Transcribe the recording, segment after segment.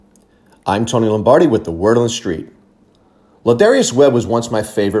I'm Tony Lombardi with the Word on the Street. Lardarius Webb was once my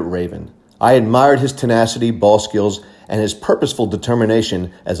favorite Raven. I admired his tenacity, ball skills, and his purposeful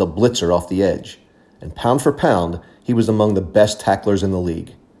determination as a blitzer off the edge. And pound for pound, he was among the best tacklers in the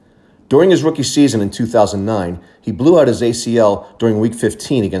league. During his rookie season in 2009, he blew out his ACL during Week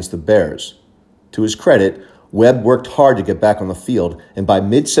 15 against the Bears. To his credit, Webb worked hard to get back on the field, and by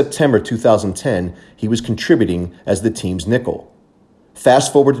mid-September 2010, he was contributing as the team's nickel.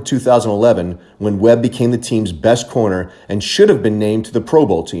 Fast forward to 2011, when Webb became the team's best corner and should have been named to the Pro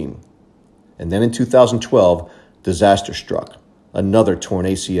Bowl team. And then in 2012, disaster struck, another torn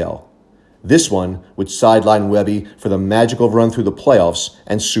ACL. This one would sideline Webby for the magical run through the playoffs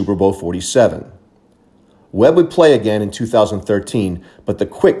and Super Bowl 47. Webb would play again in 2013, but the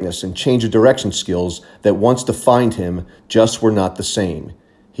quickness and change of direction skills that once defined him just were not the same.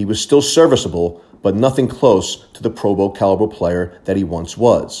 He was still serviceable, but nothing close to the Pro Bowl caliber player that he once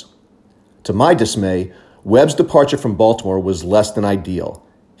was. To my dismay, Webb's departure from Baltimore was less than ideal.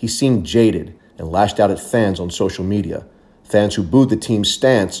 He seemed jaded and lashed out at fans on social media, fans who booed the team's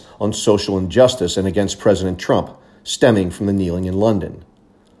stance on social injustice and against President Trump, stemming from the kneeling in London.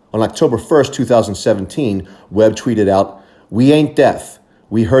 On October 1st, 2017, Webb tweeted out, "We ain't deaf.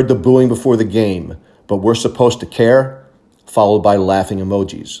 We heard the booing before the game, but we're supposed to care?" followed by laughing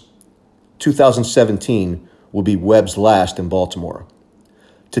emojis. 2017 will be Webb's last in Baltimore.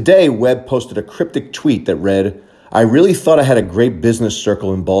 Today, Webb posted a cryptic tweet that read, "I really thought I had a great business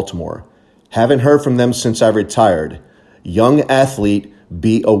circle in Baltimore. Haven't heard from them since I retired. Young athlete,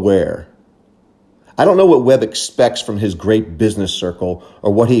 be aware." I don't know what Webb expects from his great business circle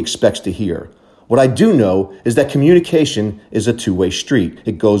or what he expects to hear. What I do know is that communication is a two-way street.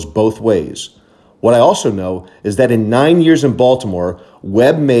 It goes both ways. What I also know is that in 9 years in Baltimore,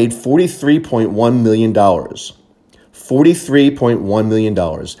 Webb made $43.1 million. $43.1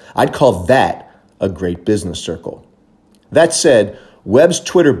 million. I'd call that a great business circle. That said, Webb's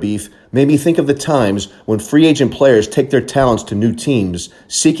Twitter beef made me think of the times when free agent players take their talents to new teams,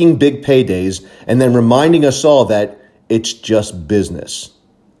 seeking big paydays, and then reminding us all that it's just business.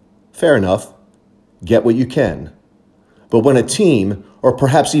 Fair enough. Get what you can. But when a team, or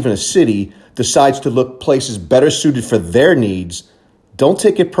perhaps even a city, decides to look places better suited for their needs, don't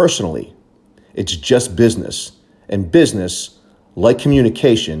take it personally. It's just business. And business, like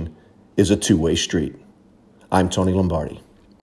communication, is a two-way street. I'm Tony Lombardi.